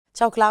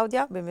Ciao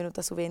Claudia,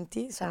 benvenuta su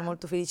 20, sono Ciao.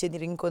 molto felice di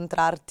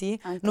rincontrarti.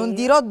 Anche Non io.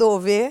 dirò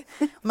dove,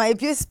 ma i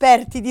più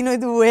esperti di noi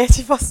due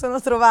ci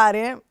possono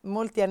trovare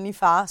molti anni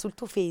fa, sul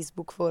tuo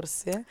Facebook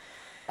forse.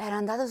 Era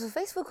andato su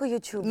Facebook o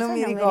YouTube? Non Sai,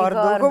 mi non mi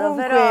ricordo, ricordo,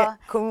 però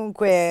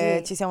comunque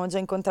sì, ci siamo già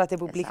incontrate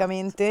esatto.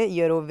 pubblicamente,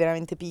 io ero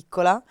veramente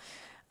piccola.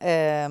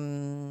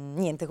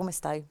 Niente, come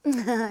stai?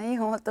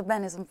 Io molto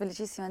bene, sono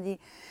felicissima di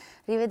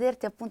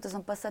rivederti, appunto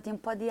sono passati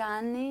un po' di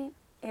anni,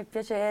 è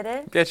piacere,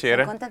 sono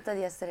Piacere. contenta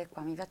di essere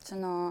qua, mi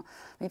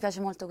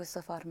piace molto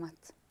questo format.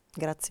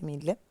 Grazie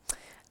mille.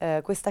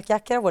 Questa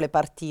chiacchiera vuole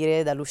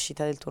partire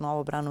dall'uscita del tuo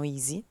nuovo brano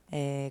Easy,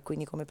 e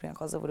quindi come prima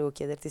cosa volevo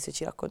chiederti se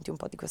ci racconti un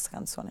po' di questa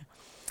canzone.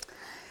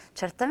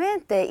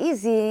 Certamente,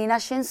 Easy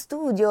nasce in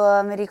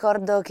studio, mi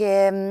ricordo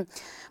che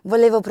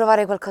volevo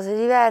provare qualcosa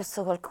di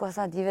diverso,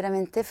 qualcosa di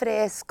veramente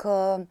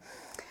fresco.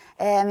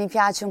 Mi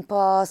piace un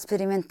po'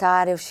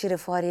 sperimentare, uscire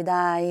fuori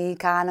dai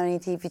canoni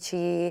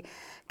tipici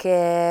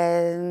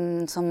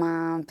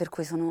insomma, per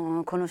cui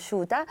sono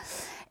conosciuta.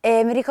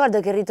 E mi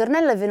ricordo che il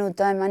ritornello è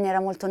venuto in maniera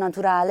molto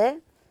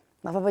naturale,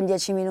 ma proprio in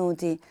 10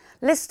 minuti.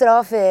 Le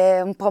strofe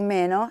un po'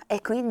 meno,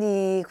 e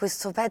quindi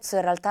questo pezzo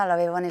in realtà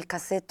l'avevo nel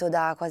cassetto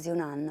da quasi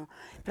un anno.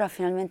 Però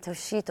finalmente è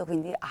uscito,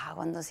 quindi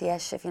quando si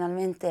esce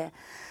finalmente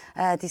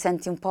ti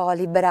senti un po'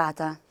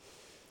 liberata.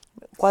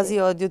 Sì, Quasi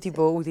odio sì.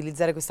 tipo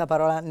utilizzare questa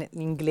parola in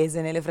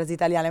inglese nelle frasi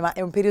italiane, ma è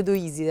un periodo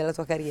easy della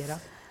tua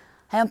carriera?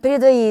 È un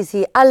periodo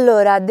easy.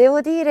 Allora,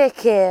 devo dire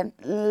che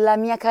la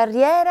mia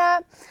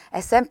carriera è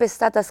sempre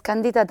stata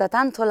scandita da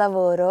tanto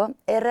lavoro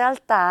e in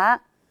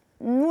realtà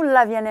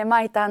nulla viene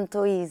mai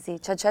tanto easy,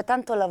 cioè c'è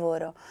tanto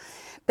lavoro.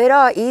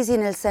 Però easy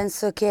nel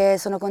senso che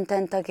sono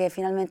contenta che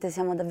finalmente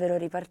siamo davvero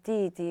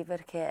ripartiti,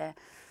 perché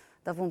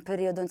dopo un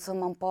periodo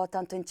insomma un po'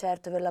 tanto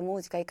incerto per la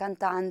musica, i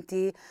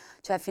cantanti,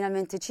 cioè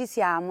finalmente ci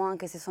siamo,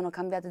 anche se sono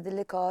cambiate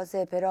delle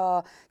cose,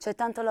 però c'è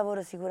tanto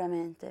lavoro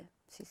sicuramente.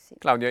 Sì, sì.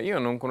 Claudia, io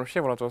non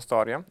conoscevo la tua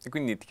storia e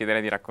quindi ti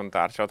chiederei di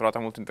raccontarci, l'ho trovata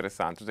molto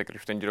interessante, tu sei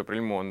cresciuta in giro per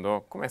il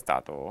mondo, com'è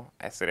stato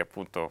essere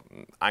appunto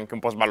anche un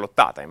po'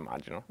 sballottata,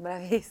 immagino?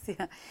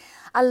 Bravissima.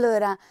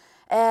 Allora,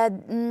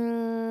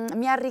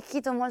 mi ha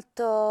arricchito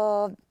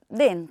molto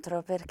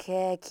dentro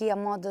perché chi ha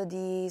modo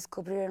di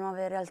scoprire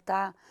nuove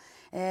realtà,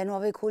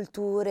 nuove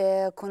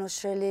culture,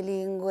 conoscere le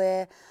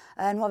lingue,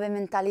 nuove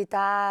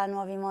mentalità,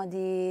 nuovi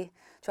modi,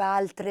 cioè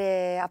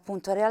altre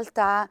appunto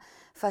realtà,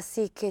 fa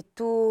sì che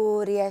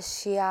tu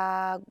riesci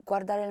a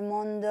guardare il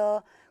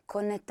mondo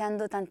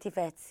connettendo tanti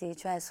pezzi.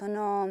 Cioè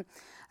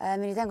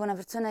mi ritengo una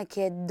persona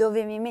che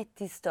dove mi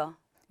metti sto,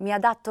 mi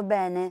adatto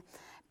bene.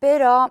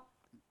 Però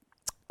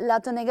il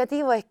lato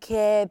negativo è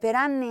che per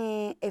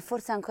anni e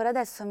forse ancora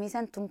adesso mi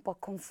sento un po'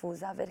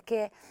 confusa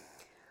perché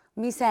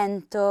mi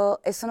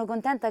sento e sono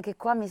contenta che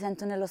qua mi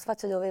sento nello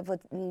spazio dove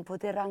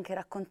poter anche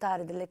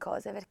raccontare delle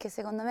cose perché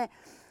secondo me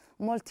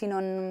molti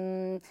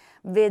non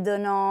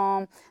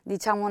vedono,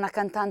 diciamo, una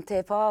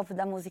cantante pop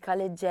da musica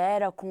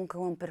leggera o comunque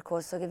un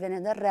percorso che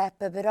viene dal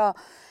rap, però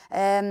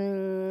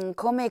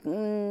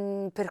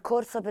come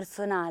percorso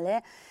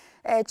personale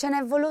ce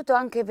n'è voluto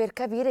anche per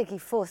capire chi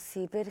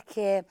fossi,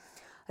 perché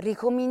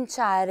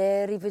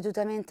ricominciare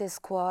ripetutamente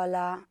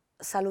scuola,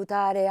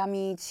 salutare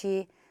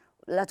amici,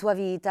 la tua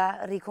vita,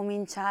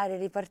 ricominciare,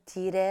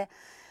 ripartire,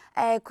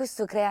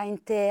 questo crea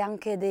in te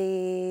anche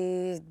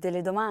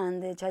delle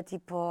domande, cioè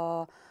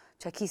tipo,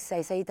 cioè chi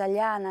sei? Sei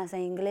italiana,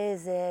 sei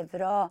inglese,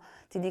 però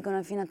ti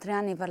dicono fino a 3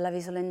 anni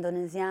parlavi solo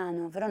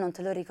indonesiano, però non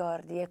te lo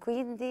ricordi e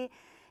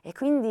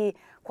quindi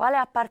quale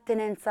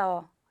appartenenza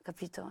ho?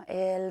 Capito?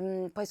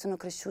 Poi sono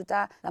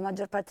cresciuta la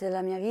maggior parte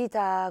della mia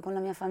vita con la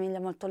mia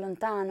famiglia molto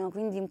lontano,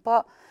 quindi un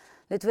po'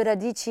 le tue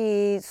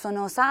radici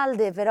sono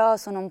salde, però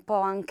sono un po'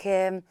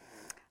 anche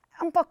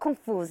un po'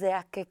 confuse,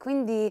 ecco. E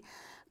quindi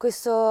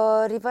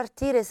questo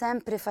ripartire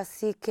sempre fa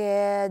sì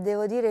che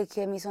devo dire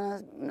che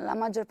la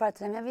maggior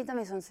parte della mia vita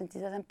mi sono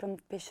sentita sempre un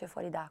pesce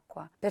fuori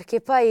d'acqua, perché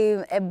poi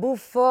è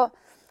buffo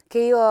che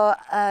io,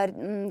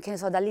 che ne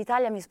so,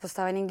 dall'Italia mi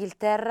spostavo in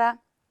Inghilterra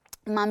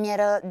ma mi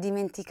ero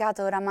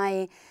dimenticata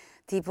oramai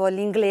tipo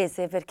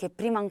l'inglese perché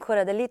prima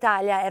ancora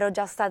dell'Italia ero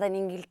già stata in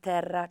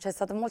Inghilterra, cioè è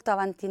stato molto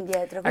avanti e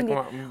indietro,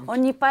 Ecco, quindi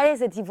ogni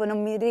paese tipo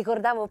non mi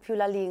ricordavo più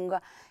la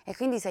lingua e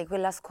quindi sei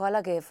quella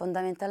scuola che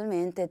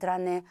fondamentalmente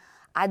tranne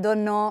I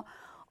don't know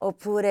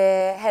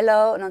oppure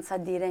hello non sa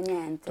dire tu sei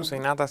niente.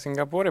 nata a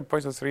Singapore e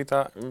poi sei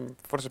trasferita,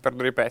 forse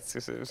perdo i pezzi,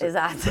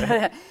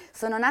 Esatto,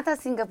 sono nata a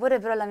Singapore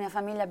però la mia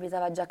famiglia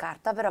abitava a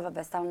Giacarta, però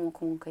vabbè stavamo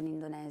comunque in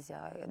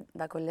Indonesia,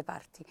 da quelle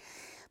parti.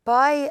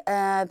 Poi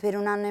per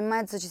 1 anno e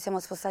mezzo ci siamo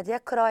spostati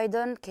a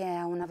Croydon, che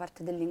è una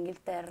parte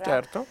dell'Inghilterra,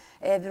 Certo.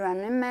 per 1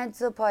 anno e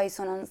mezzo, poi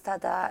siamo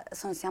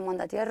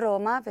andati a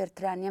Roma per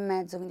 3 anni e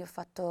mezzo, quindi ho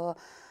fatto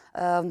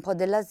un po'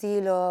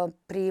 dell'asilo,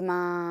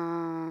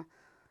 prima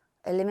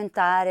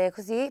elementare,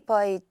 così,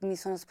 poi mi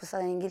sono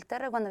spostata in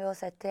Inghilterra quando avevo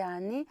 7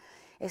 anni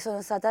e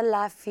sono stata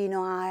là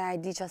fino ai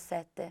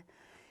 17.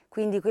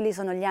 Quindi quelli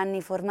sono gli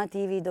anni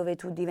formativi dove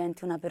tu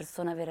diventi una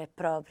persona vera e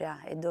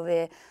propria e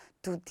dove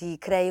tu ti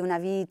crei una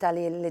vita,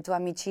 le tue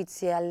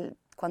amicizie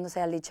quando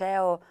sei al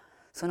liceo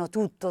sono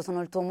tutto,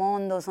 sono il tuo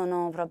mondo,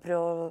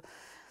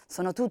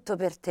 sono tutto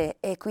per te,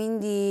 e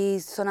quindi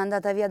sono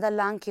andata via da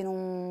là anche in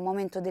un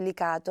momento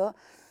delicato,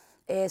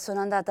 e sono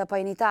andata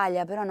poi in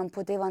Italia, però non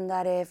potevo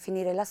andare a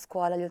finire la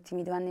scuola, gli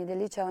ultimi 2 anni del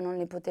liceo non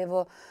li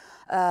potevo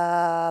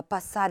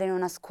passare in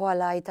una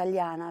scuola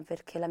italiana,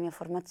 perché la mia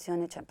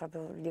formazione, cioè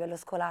proprio a livello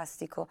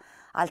scolastico,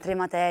 altre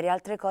materie,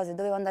 altre cose,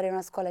 dovevo andare in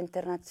una scuola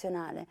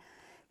internazionale.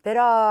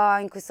 Però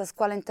in questa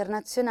scuola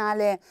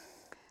internazionale,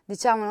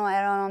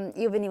 diciamo,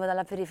 io venivo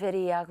dalla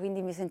periferia,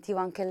 quindi mi sentivo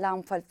anche là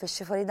un po' il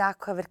pesce fuori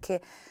d'acqua,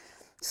 perché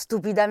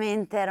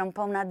stupidamente era un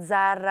po' una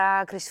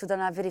zarra cresciuta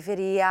nella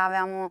periferia,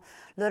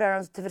 loro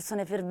erano tutte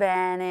persone per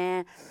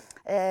bene,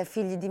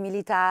 figli di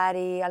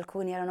militari,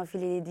 alcuni erano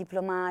figli di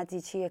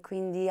diplomatici e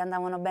quindi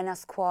andavano bene a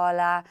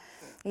scuola.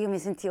 Io mi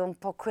sentivo un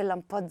po' quella,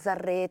 un po'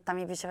 zarretta,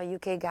 mi piaceva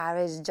UK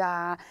Garage,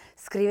 già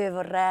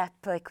scrivevo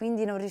rap e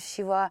quindi non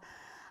riuscivo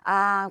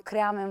a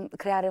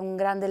creare un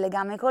grande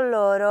legame con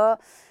loro.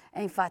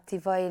 E infatti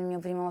poi il mio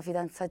primo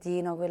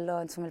fidanzatino, quello,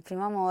 insomma, il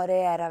primo amore,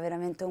 era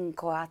veramente un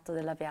coatto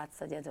della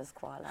piazza dietro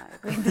scuola. E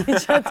quindi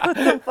c'è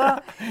tutto un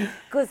po'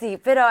 così.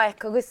 Però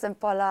ecco, questa è un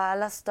po'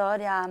 la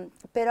storia.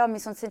 Però mi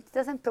sono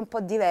sentita sempre un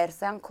po'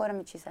 diversa e ancora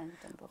mi ci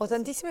sento un po' Ho così.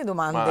 tantissime Ma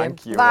domande.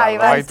 anch'io, Vai, guarda,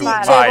 vai, vai tu,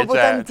 spara. Cioè, vai,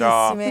 proprio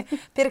ciao. tantissime.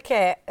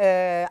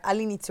 Perché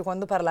all'inizio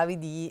quando parlavi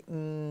di,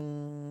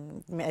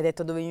 mi hai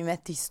detto dove mi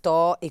metti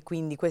sto, e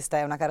quindi questa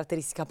è una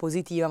caratteristica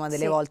positiva, ma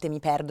delle Sì, volte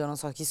mi perdo, non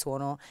so chi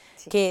sono,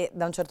 sì, che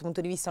da un certo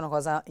punto di vista è una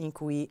cosa in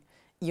cui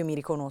io mi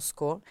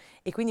riconosco,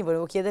 e quindi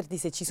volevo chiederti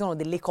se ci sono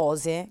delle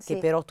cose che sì,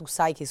 però tu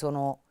sai che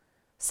sono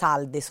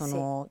salde, sì,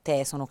 sono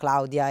te, sono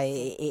Claudia,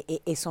 sì.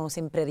 e sono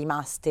sempre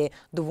rimaste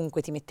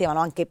dovunque ti mettevano,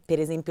 anche per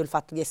esempio il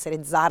fatto di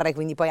essere zarra e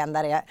quindi poi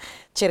andare a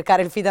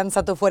cercare il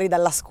fidanzato fuori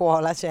dalla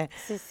scuola, cioè.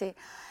 Sì, sì.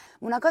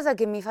 Una cosa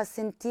che mi fa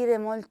sentire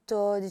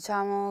molto,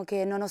 diciamo,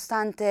 che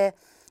nonostante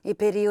i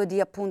periodi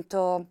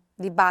appunto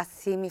di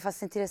bassi mi fa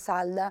sentire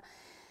salda,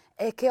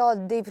 è che ho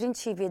dei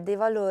principi e dei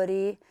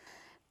valori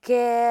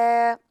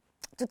che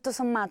tutto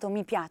sommato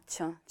mi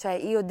piacciono, cioè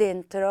io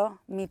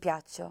dentro mi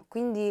piaccio,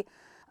 quindi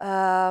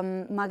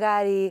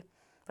magari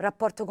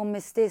rapporto con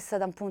me stessa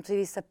da un punto di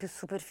vista più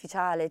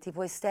superficiale,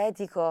 tipo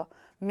estetico,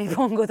 mi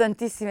pongo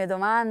tantissime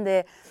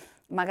domande.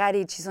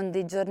 Magari ci sono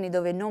dei giorni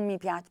dove non mi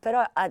piace,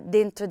 però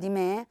dentro di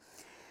me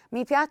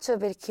mi piace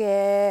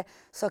perché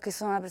so che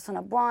sono una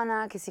persona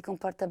buona, che si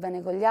comporta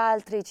bene con gli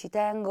altri, ci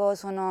tengo,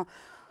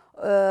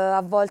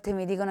 a volte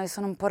mi dicono che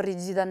sono un po'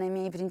 rigida nei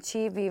miei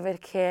principi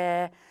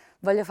perché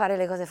voglio fare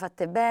le cose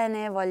fatte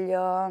bene,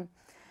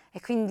 E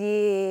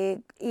quindi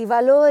i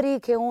valori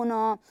che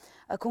uno,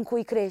 con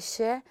cui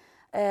cresce,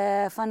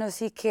 fanno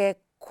sì che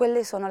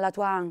quelle sono la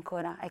tua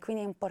ancora, e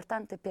quindi è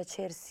importante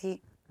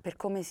piacersi per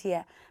come si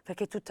è,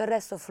 perché tutto il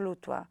resto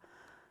fluttua,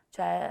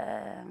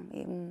 cioè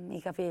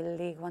i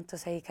capelli, quanto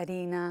sei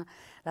carina,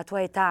 la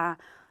tua età,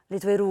 le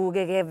tue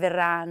rughe che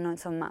verranno,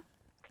 insomma,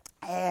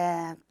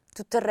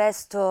 tutto il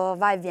resto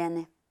va e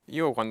viene.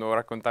 Io quando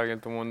raccontavi del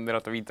tuo mondo,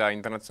 della tua vita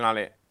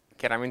internazionale,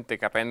 chiaramente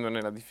capendone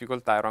la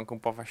difficoltà, ero anche un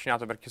po'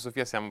 affascinato perché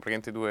Sofia siamo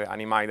praticamente due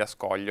animali da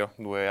scoglio,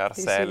 due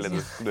Sì, sì, arselle,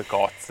 sì. due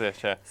cozze,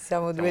 cioè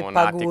Siamo due siamo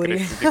nati e paguri.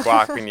 cresciuti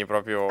qua, quindi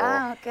proprio,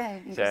 Ah, ok,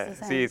 in cioè,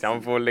 questo sì, siamo senso.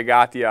 proprio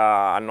legati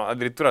a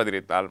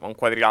un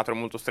quadrilatero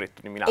molto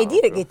stretto di E Milano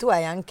dire proprio. che tu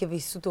hai anche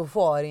vissuto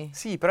fuori.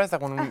 Sì, però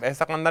Ah, è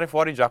stato andare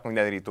fuori già con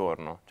idea di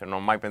ritorno, cioè non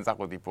ho mai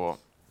pensato tipo,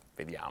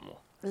 vediamo.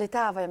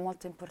 l'età poi è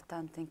molto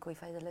importante in cui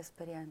fai delle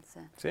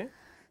esperienze. Sì?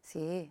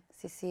 Sì,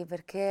 sì, sì,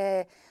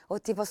 perché o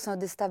ti possono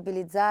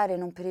destabilizzare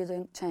in un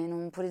periodo, cioè in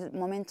un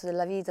momento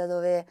della vita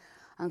dove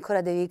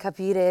ancora devi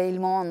capire il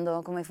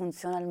mondo, come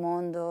funziona il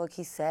mondo,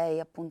 chi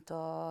sei,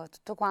 appunto,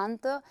 tutto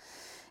quanto.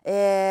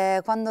 E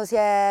quando si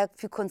è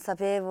più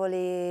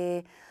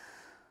consapevoli,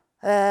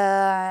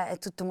 è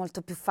tutto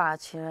molto più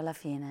facile alla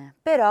fine.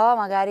 Però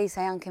magari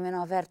sei anche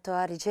meno aperto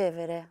a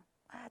ricevere.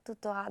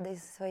 Tutto ha dei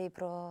suoi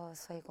pro e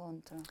suoi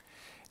contro.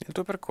 Nel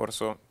tuo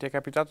percorso ti è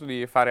capitato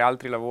di fare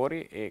altri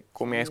lavori e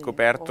come hai Sì,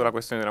 scoperto la oh.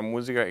 questione della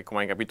musica e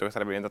come hai capito che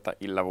sarebbe diventata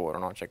il lavoro,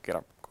 no? Cioè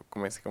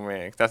come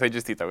te la sei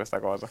gestita questa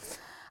cosa?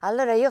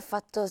 Allora io ho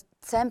fatto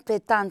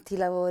sempre tanti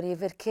lavori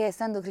perché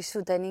essendo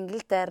cresciuta in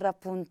Inghilterra,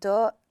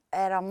 appunto,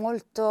 era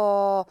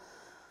molto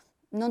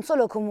non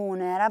solo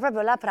comune, era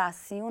proprio la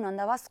prassi. Uno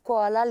andava a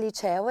scuola, al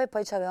liceo e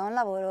poi c'aveva un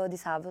lavoro di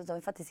sabato,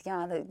 infatti si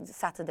chiamava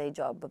Saturday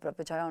Job,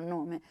 proprio c'aveva un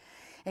nome.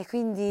 E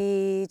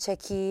quindi c'è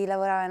chi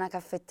lavorava in una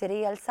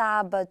caffetteria il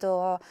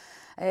sabato,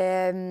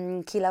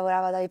 chi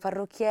lavorava dai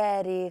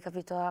parrucchieri,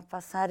 capito, a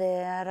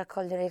passare a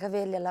raccogliere i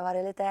capelli, a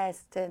lavare le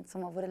teste,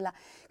 insomma pure là.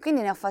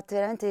 Quindi ne ho fatte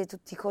veramente di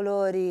tutti i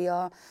colori.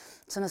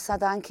 Sono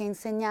stata anche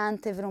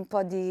insegnante per un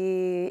po'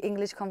 di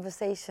English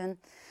Conversation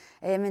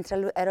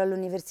mentre ero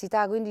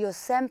all'università, quindi ho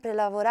sempre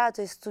lavorato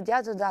e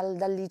studiato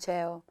dal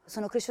liceo.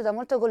 Sono cresciuta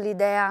molto con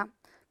l'idea,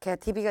 che è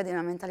tipica di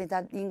una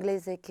mentalità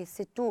inglese, che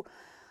se tu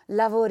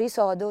lavori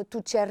sodo,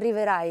 tu ci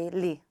arriverai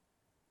lì.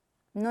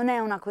 Non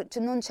è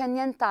cioè non c'è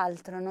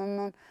nient'altro.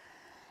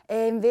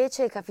 E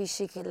invece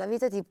capisci che la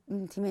vita ti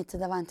mette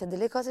davanti a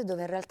delle cose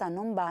dove in realtà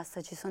non basta,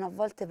 ci sono a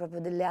volte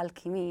proprio delle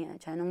alchimie,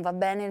 cioè non va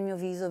bene il mio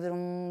viso per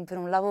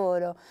un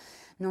lavoro,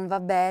 non va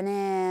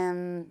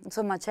bene,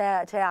 insomma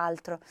c'è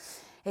altro.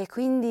 E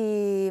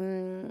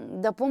quindi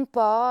dopo un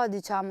po'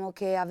 diciamo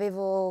che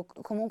avevo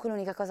comunque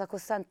l'unica cosa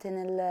costante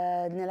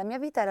nella mia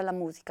vita era la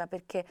musica,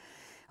 perché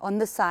on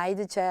the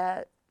side,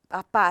 cioè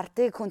a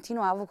parte,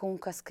 continuavo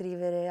comunque a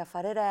scrivere, a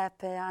fare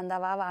rap,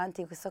 andava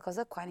avanti questa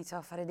cosa qua,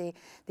 iniziavo a fare dei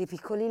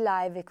piccoli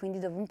live e quindi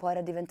dopo un po'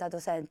 era diventato,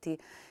 senti,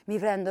 mi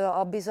prendo,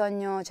 ho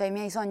bisogno, cioè i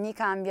miei sogni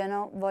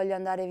cambiano, voglio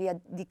andare via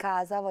di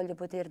casa, voglio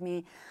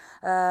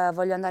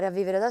andare a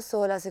vivere da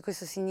sola, se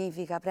questo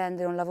significa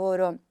prendere un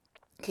lavoro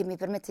che mi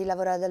permette di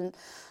lavorare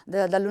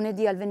dal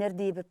lunedì al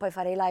venerdì per poi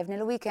fare i live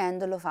nel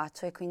weekend, lo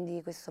faccio e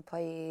quindi questo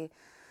poi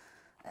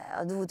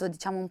ho dovuto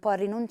diciamo un po'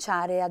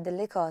 rinunciare a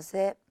delle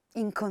cose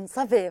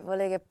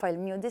inconsapevole che poi il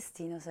mio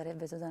destino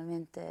sarebbe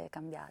totalmente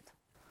cambiato.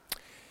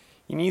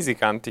 In Easy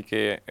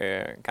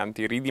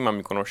canti Ridi ma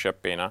mi conosci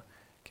appena,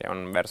 che è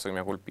un verso che mi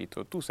ha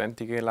colpito. Tu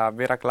senti che la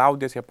vera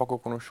Claudia sia poco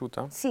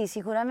conosciuta? Sì,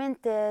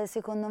 sicuramente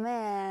secondo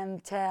me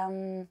cioè,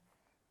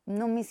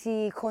 non mi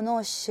si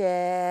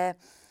conosce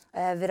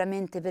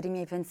veramente per i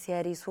miei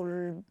pensieri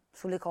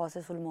sulle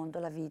cose, sul mondo,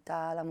 la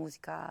vita, la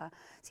musica.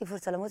 Sì,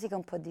 forse la musica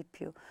un po' di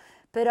più,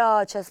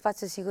 però c'è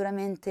spazio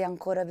sicuramente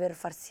ancora per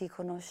farsi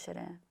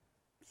conoscere.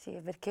 Sì,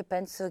 perché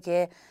penso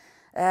che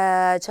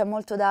c'è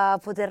molto da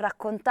poter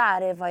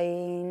raccontare, poi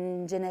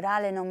in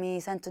generale non mi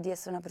sento di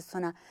essere una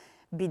persona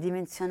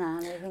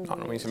bidimensionale, No, non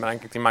mi quindi... sembra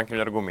anche che ti manchino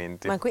gli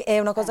argomenti. Ma qui è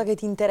una cosa Eh, che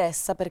ti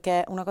interessa,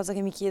 perché una cosa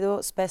che mi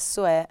chiedo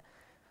spesso è,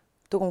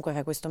 tu comunque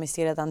fai questo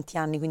mestiere da tanti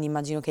anni, quindi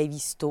immagino che hai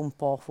visto un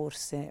po'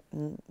 forse,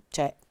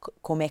 cioè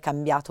com'è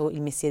cambiato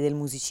il mestiere del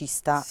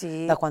musicista da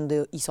sì,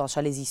 quando i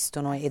social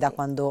esistono e da sì,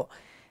 quando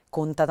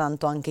conta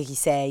tanto anche chi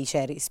sei,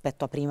 cioè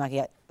rispetto a prima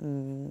che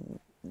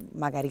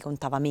magari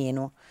contava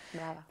meno.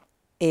 brava.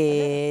 È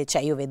vero, E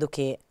cioè io vedo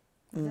che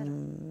è vero.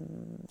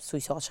 sui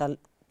social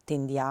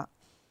tendi a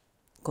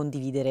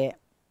condividere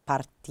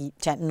parti,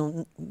 cioè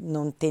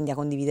non tendi a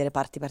condividere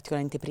parti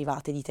particolarmente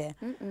private di te.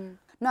 Mm-mm.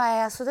 No, è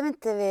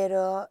assolutamente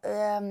vero.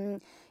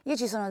 Io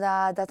ci sono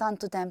da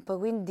tanto tempo,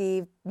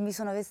 quindi mi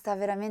sono vista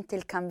veramente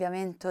il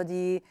cambiamento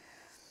di...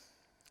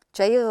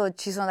 Cioè io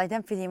ci sono dai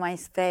tempi di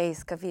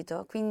MySpace,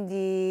 capito?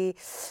 Quindi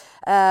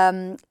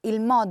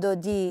il modo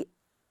di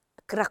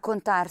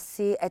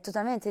raccontarsi è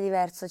totalmente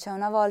diverso. Cioè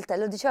una volta,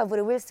 lo diceva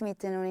pure Will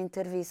Smith in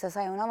un'intervista,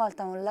 sai, una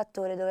volta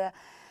l'attore doveva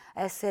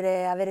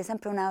avere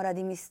sempre un'aura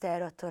di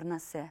mistero attorno a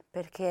sé,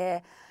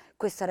 perché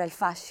questo era il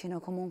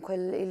fascino, comunque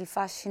il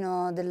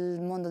fascino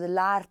del mondo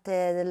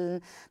dell'arte,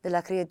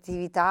 della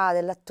creatività,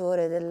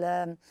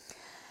 dell'attore,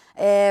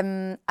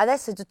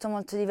 adesso è tutto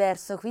molto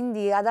diverso,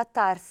 quindi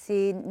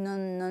adattarsi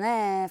non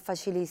è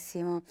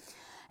facilissimo.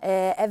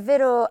 È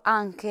vero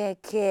anche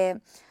che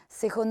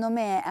secondo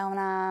me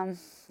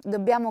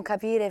dobbiamo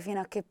capire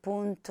fino a che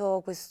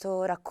punto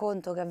questo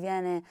racconto che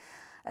avviene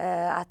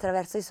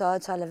attraverso i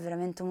social è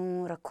veramente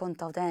un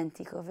racconto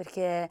autentico,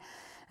 perché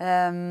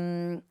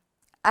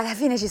alla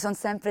fine ci sono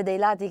sempre dei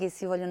lati che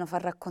si vogliono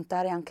far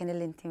raccontare anche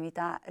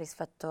nell'intimità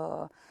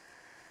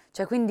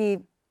cioè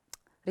quindi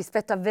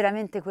rispetto a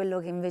veramente quello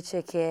che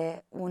invece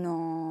che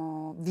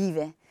uno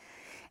vive.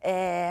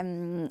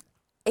 Ehm,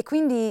 E,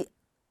 quindi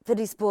per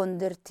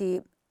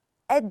risponderti,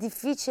 è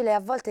difficile a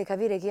volte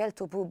capire chi è il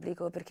tuo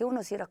pubblico, perché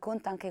uno si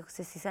racconta anche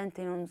se si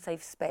sente in un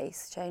safe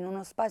space, cioè in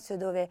uno spazio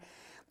dove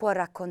può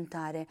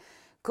raccontare.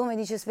 Come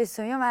dice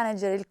spesso il mio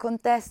manager, il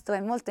contesto è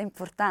molto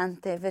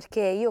importante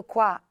perché io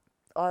qua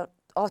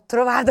ho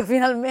trovato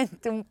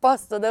finalmente un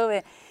posto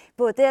dove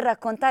poter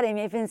raccontare i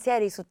miei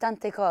pensieri su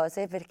tante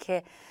cose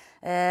perché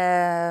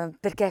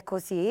è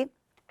così.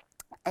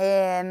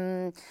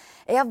 E,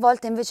 e a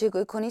volte invece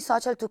con i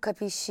social tu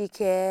capisci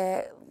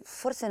che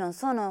forse non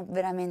sono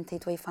veramente i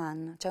tuoi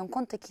fan, cioè un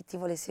conto è chi ti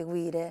vuole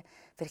seguire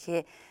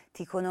perché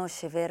ti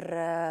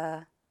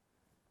conosce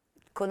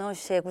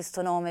conosce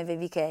questo nome,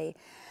 Baby K.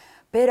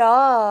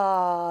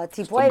 Però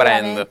ti Questo puoi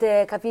brand.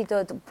 veramente,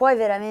 capito, puoi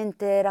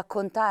veramente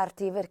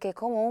raccontarti perché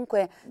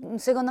comunque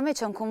secondo me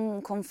c'è un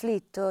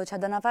conflitto, cioè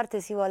da una parte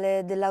si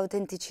vuole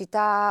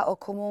dell'autenticità o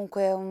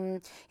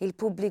comunque il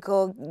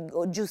pubblico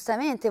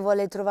giustamente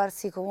vuole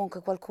trovarsi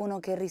comunque qualcuno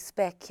che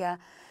rispecchia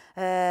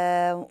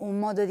un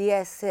modo di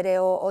essere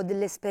o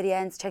delle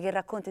esperienze, cioè che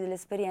racconti delle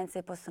esperienze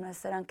che possono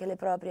essere anche le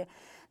proprie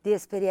di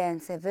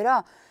esperienze,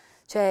 però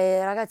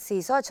cioè, ragazzi,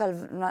 i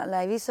social,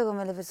 l'hai visto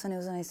come le persone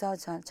usano i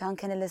social? C'è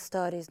anche nelle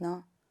stories,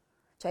 no?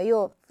 Cioè,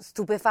 io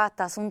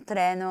stupefatta su un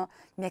treno,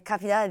 mi è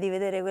capitato di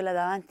vedere quella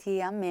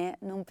davanti a me,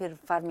 non per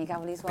farmi i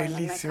cavoli suoi, ma mi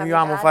è Bellissimo, io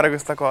amo fare capitato.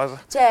 questa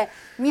cosa. Cioè,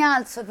 mi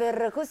alzo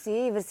per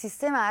così, per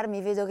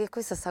sistemarmi, vedo che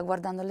questa sta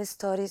guardando le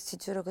stories, ti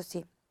giuro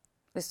così,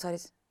 le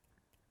stories.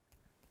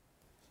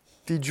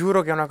 Ti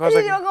giuro che è una E cosa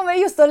ti dico che... come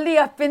io sto lì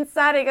a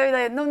pensare,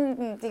 capito?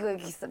 Non dico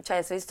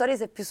cioè, sulle storie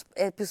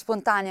è più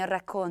spontaneo il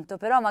racconto,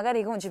 però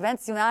magari come ci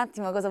pensi un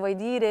attimo a cosa vuoi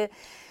dire,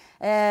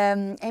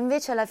 e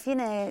invece alla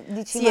fine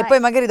dici, Sì, e poi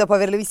magari dopo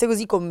averle viste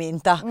così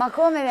commenta. ma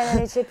come viene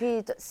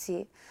recepito?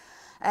 Sì.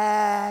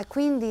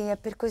 Quindi è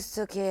per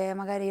questo che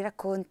magari i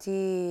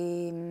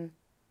racconti,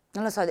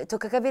 non lo so,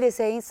 tocca capire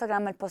se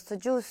Instagram è il posto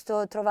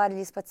giusto, trovare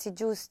gli spazi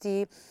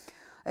giusti,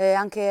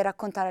 anche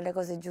raccontare le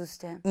cose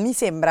giuste. Mi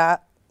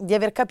sembra di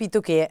aver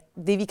capito che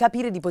devi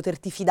capire di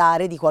poterti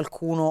fidare di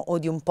qualcuno o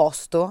di un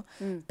posto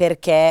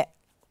perché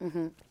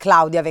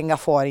Claudia venga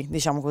fuori,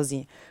 diciamo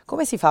così.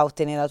 Come si fa a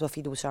ottenere la tua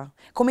fiducia?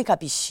 Come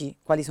capisci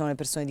quali sono le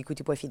persone di cui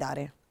ti puoi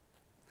fidare?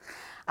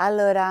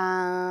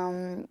 Allora,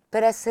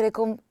 per essere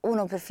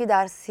uno per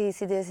fidarsi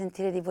si deve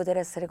sentire di poter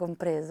essere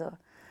compreso.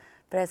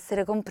 Per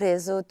essere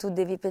compreso tu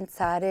devi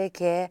pensare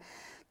che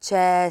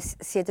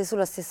siete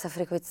sulla stessa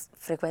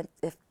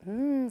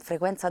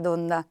frequenza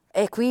d'onda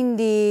e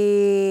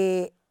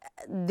quindi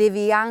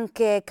devi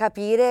anche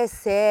capire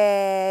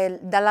se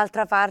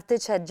dall'altra parte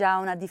c'è già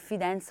una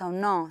diffidenza o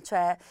no.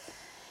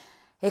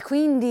 E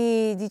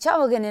quindi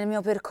diciamo che nel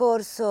mio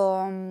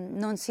percorso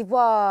non si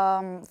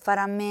può fare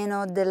a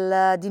meno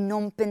di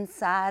non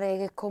pensare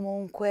che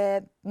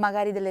comunque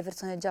magari delle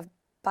persone già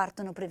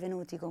partono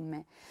prevenuti con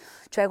me.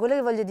 Cioè quello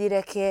che voglio dire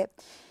è che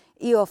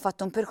io ho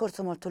fatto un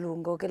percorso molto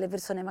lungo che le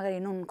persone magari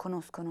non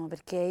conoscono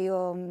perché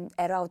io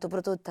ero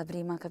autoprodotta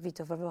prima,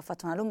 capito? Proprio ho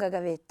fatto una lunga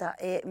gavetta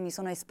e mi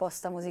sono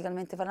esposta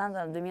musicalmente parlando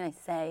dal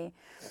 2006.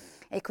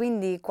 E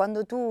quindi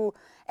quando tu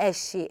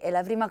esci e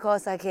la prima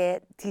cosa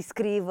che ti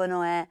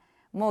scrivono è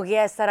mo chi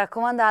è sta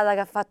raccomandata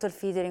che ha fatto il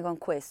featuring con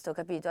questo,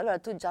 capito? Allora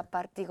tu già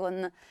parti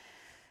con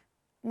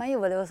ma io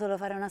volevo solo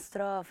fare una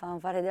strofa,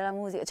 fare della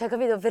musica, cioè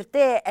capito? Per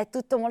te è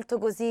tutto molto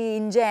così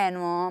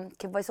ingenuo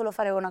che vuoi solo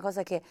fare una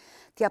cosa che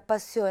ti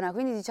appassiona,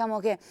 quindi diciamo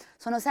che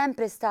sono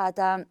sempre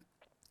stata,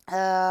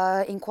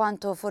 in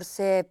quanto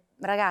forse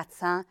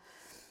ragazza,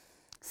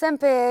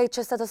 c'è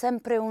stato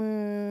sempre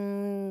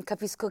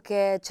capisco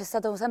che c'è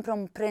stato sempre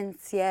un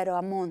pensiero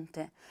a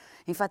monte.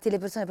 Infatti le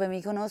persone poi mi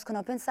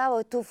conoscono, pensavo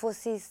che tu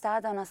fossi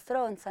stata una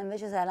stronza,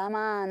 invece sei la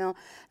mano,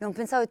 non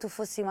pensavo che tu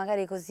fossi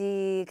magari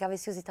così, che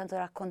avessi così tanto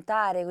da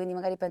raccontare, quindi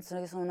magari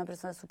pensano che sono una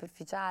persona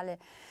superficiale.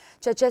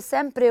 Cioè c'è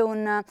sempre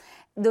un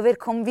dover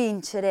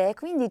convincere e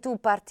quindi tu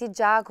parti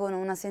già con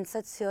una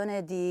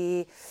sensazione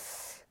di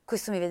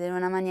questo mi vede in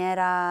una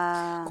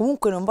maniera...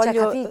 Comunque non Cioè,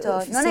 voglio capito?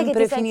 Non è che sempre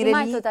ti senti finire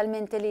mai lì.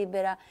 totalmente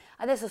libera.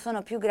 Adesso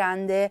sono più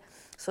grande,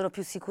 sono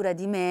più sicura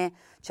di me,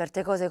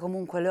 certe cose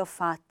comunque le ho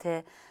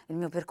fatte, il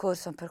mio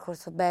percorso è un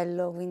percorso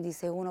bello, quindi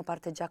se uno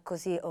parte già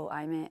così, oh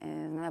ahimè,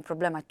 non è un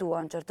problema tuo, a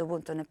un certo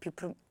punto non è più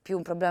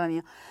un problema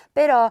mio.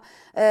 Però,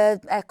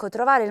 ecco,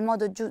 trovare il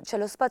modo giusto, cioè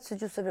lo spazio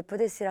giusto per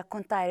potersi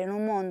raccontare in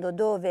un mondo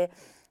dove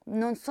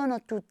non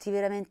sono tutti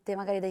veramente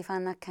magari dei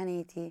fan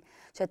accaniti,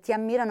 cioè ti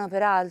ammirano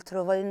per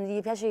altro,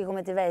 gli piace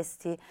come ti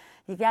vesti,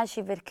 gli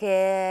piaci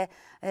perché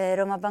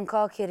Roma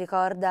Bangkok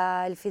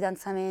ricorda il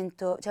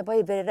fidanzamento, cioè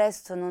poi per il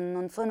resto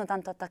non sono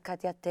tanto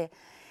attaccati a te.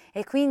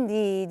 E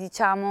quindi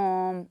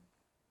diciamo,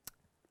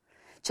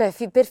 cioè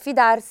per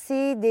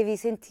fidarsi devi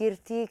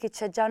sentirti che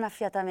c'è già un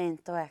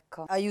affiatamento,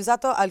 ecco. Hai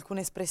usato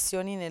alcune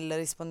espressioni nel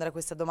rispondere a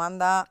questa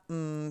domanda,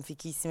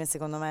 fichissime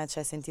secondo me,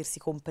 cioè sentirsi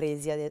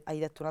compresi, hai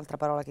detto un'altra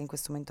parola che in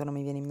questo momento non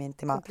mi viene in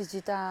mente, ma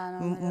Complicità,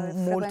 no?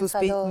 molto, Frequenza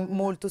d'onda.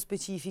 molto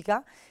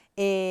specifica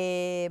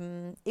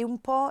e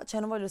un po', cioè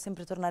non voglio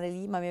sempre tornare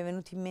lì, ma mi è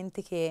venuto in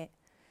mente che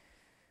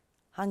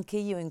anche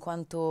io in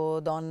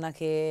quanto donna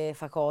che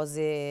fa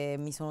cose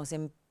mi sono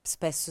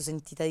spesso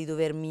sentita di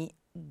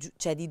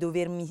cioè di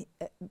dover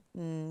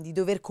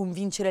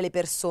convincere le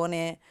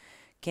persone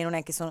che non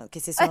è che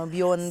se sono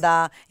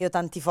bionda e ho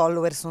tanti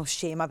follower sono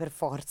scema per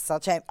forza,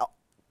 cioè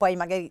poi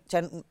magari,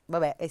 cioè,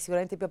 vabbè, è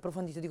sicuramente più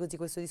approfondito di così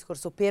questo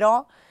discorso,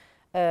 però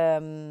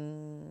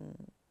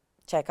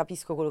cioè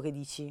capisco quello che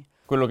dici.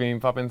 Quello che mi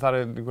fa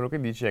pensare di quello che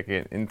dici è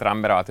che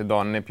entrambe eravate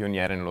donne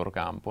pioniere nel loro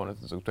campo, nel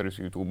senso che tu eri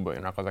su YouTube, è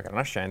una cosa che era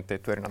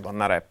nascente, tu eri una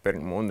donna rapper,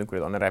 in un mondo in cui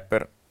le donne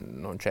rapper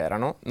non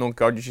c'erano, non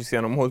che oggi ci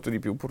siano molto di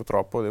più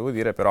purtroppo, devo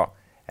dire, però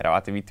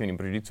eravate vittime di un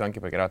pregiudizio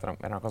anche perché era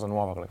una cosa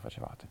nuova quello che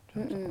facevate.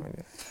 Cioè, non so come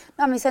dire.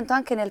 No, mi sento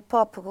anche nel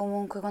pop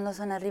comunque, quando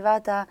sono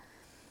arrivata,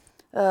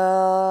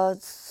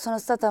 sono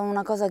stata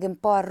una cosa che un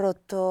po' ha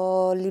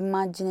rotto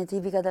l'immagine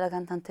tipica della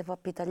cantante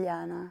pop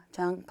italiana,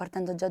 cioè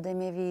partendo già dai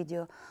miei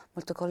video,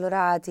 molto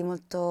colorati,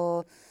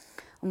 molto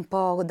un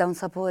po' da un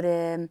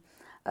sapore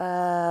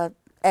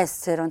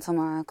estero,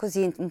 insomma,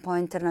 così un po'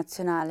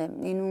 internazionale,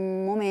 in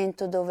un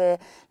momento dove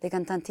le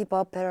cantanti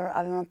pop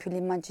avevano più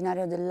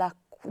l'immaginario della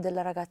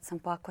ragazza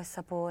un po' acqua e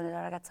sapone, la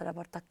ragazza la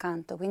porta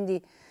accanto,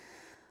 quindi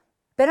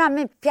però a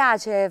me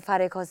piace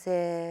fare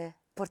cose,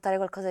 portare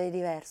qualcosa di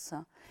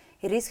diverso.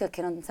 Il rischio è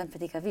che non sempre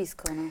ti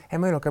capiscono.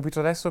 Ma io l'ho capito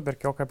adesso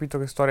perché ho capito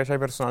che storia c'hai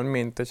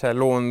personalmente, cioè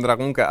Londra,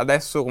 comunque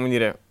adesso, come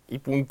dire, i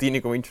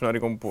puntini cominciano a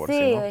ricomporsi,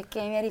 Sì, no? perché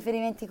i miei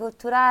riferimenti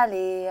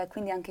culturali e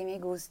quindi anche i miei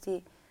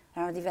gusti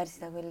erano diversi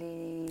da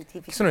quelli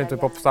tipici Chi sono le tue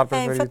pop italiani. star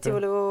Infatti preferite?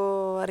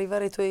 volevo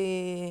arrivare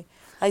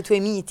ai tuoi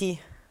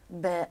miti.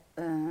 Beh,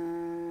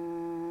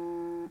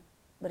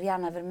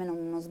 Rihanna per me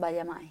non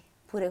sbaglia mai,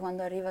 pure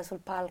quando arriva sul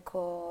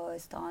palco e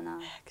stona.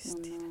 Che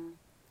stile.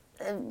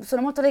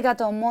 Sono molto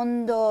legata a un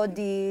mondo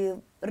di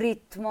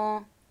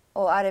ritmo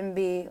o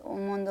R&B,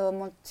 un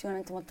mondo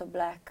sicuramente molto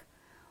black,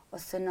 o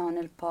se no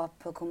nel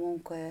pop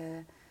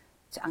comunque,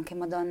 cioè, anche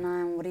Madonna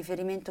è un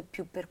riferimento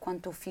più per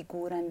quanto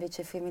figura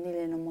invece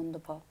femminile in un mondo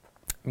pop.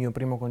 Mio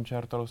primo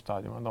concerto allo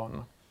stadio,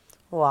 Madonna.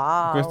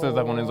 Wow. Questo è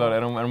stato un esordio,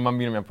 era un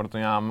bambino, mi ha portato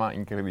mia mamma,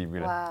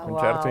 incredibile. Wow. Concerto Wow.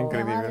 Mia madre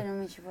incredibile. non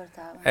mi ci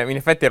portava. In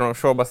effetti era uno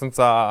show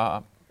abbastanza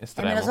E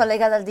estremo. me lo so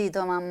legata al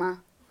dito,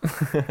 mamma.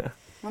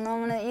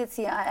 Io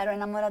sì, ero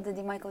innamorata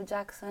di Michael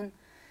Jackson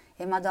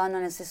e Madonna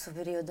nel stesso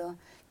periodo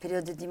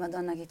di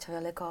Madonna che aveva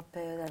le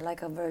coppe,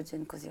 Like a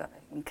Virgin, così, vabbè,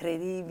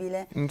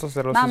 incredibile. Non so se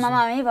era lo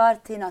Mamma, stesso. mi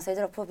porti? No, sei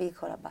troppo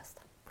piccola,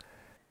 basta.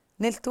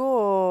 Nel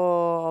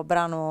tuo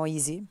brano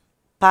Easy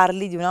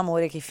parli di un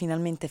amore che è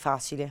finalmente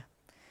facile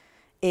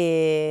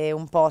e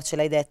un po' ce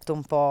l'hai detto,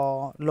 un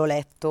po' l'ho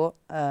letto,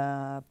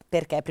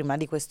 perché prima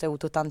di questo hai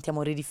avuto tanti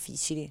amori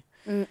difficili.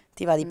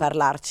 Ti va di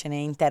parlarcene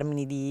in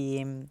termini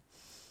di...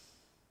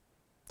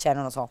 Cioè,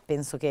 non lo so,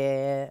 penso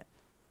che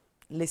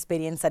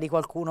l'esperienza di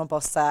qualcuno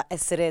possa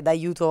essere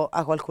d'aiuto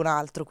a qualcun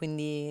altro,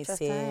 quindi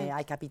se Certamente.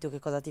 hai capito che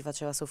cosa ti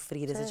faceva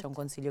soffrire, se c'è un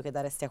consiglio che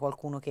daresti a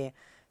qualcuno che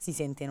si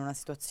sente in una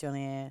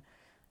situazione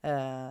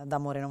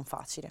d'amore non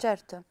facile.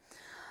 Certo.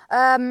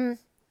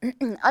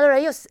 Allora,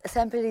 io ho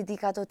sempre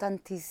litigato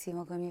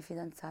tantissimo con i miei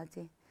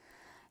fidanzati.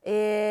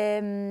 E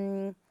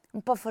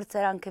un po' forse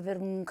era anche per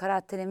un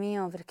carattere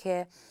mio,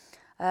 perché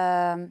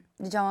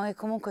diciamo che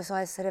comunque so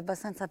essere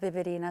abbastanza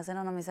peperina, se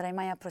no non mi sarei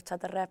mai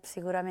approcciata al rap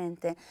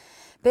sicuramente.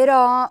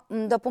 Però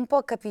dopo un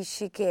po'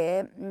 capisci che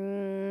è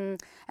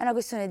una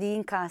questione di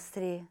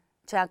incastri,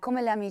 cioè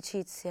come le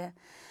amicizie.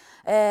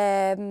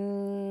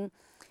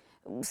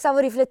 Stavo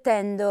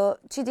riflettendo,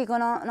 ci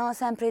dicono no,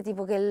 sempre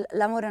tipo che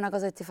l'amore è una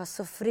cosa che ti fa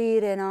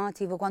soffrire, no?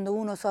 Tipo quando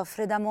uno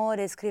soffre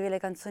d'amore scrive le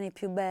canzoni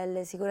più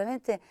belle.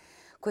 Sicuramente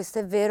questo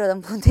è vero da un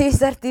punto di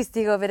vista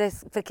artistico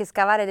perché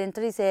scavare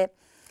dentro di sé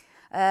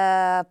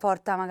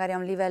porta magari a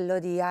un livello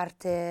di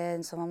arte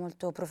insomma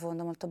molto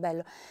profondo, molto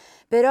bello.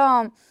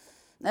 Però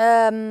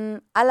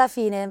alla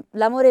fine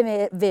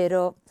l'amore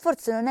vero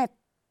forse non è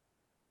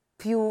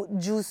più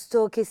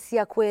giusto che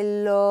sia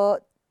quello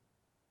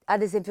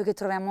ad esempio che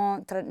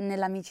troviamo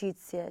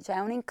nell'amicizia, cioè è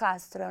un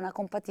incastro, è una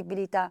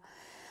compatibilità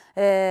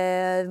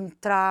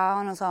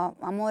tra, non so,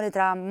 amore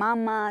tra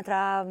mamma,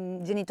 tra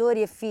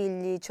genitori e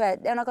figli, cioè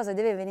è una cosa che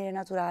deve venire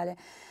naturale.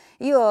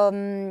 Io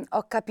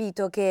ho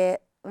capito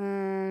che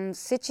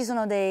se ci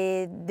sono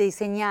dei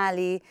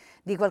segnali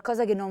di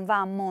qualcosa che non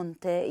va a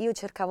monte, io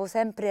cercavo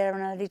sempre, era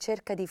una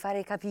ricerca di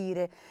fare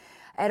capire.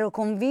 Ero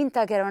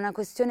convinta che era una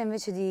questione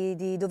invece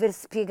di dover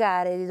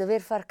spiegare, di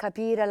dover far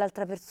capire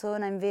all'altra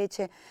persona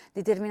invece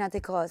determinate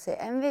cose.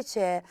 E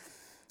invece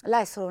là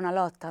è solo una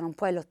lotta, non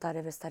puoi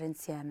lottare per stare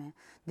insieme.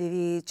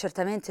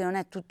 Certamente non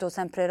è tutto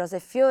sempre rose e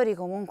fiori,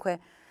 comunque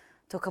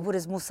tocca pure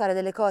smussare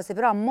delle cose,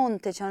 però a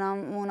monte c'è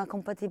una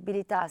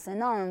compatibilità, se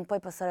no non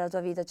puoi passare la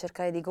tua vita a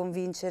cercare di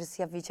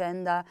convincersi a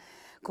vicenda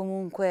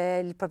comunque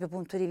il proprio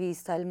punto di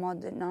vista, il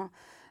modo, no?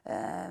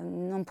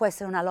 Non può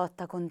essere una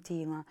lotta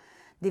continua.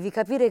 Devi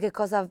capire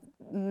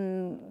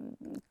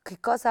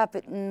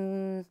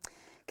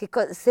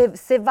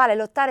se vale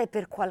lottare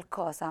per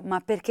qualcosa, ma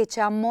perché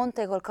c'è a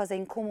monte qualcosa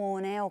in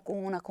comune o con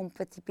una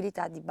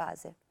compatibilità di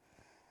base.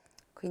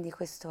 Quindi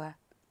questo è.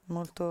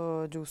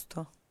 Molto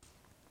giusto.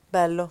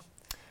 Bello.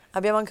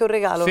 Abbiamo anche un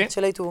regalo, Sì.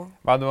 ce l'hai tu?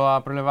 Vado a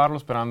prelevarlo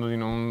sperando di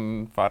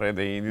non fare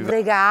dei disastri.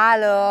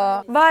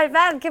 Regalo!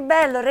 Vai, che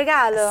bello,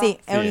 regalo! Sì,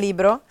 è un Sì.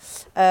 libro,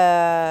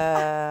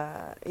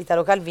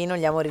 Italo Calvino,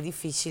 Gli amori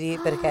difficili,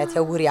 perché ti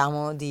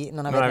auguriamo di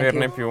non Non averne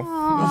averne più. più.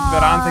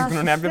 Speranza in cui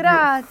non ne abbia più.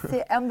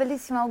 Grazie, è un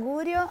bellissimo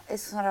augurio e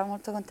sono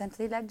molto contenta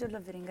di leggerlo,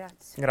 vi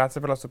ringrazio. Grazie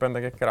per la stupenda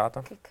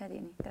chiacchierata. Che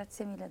carini,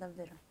 grazie mille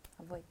davvero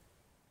a voi.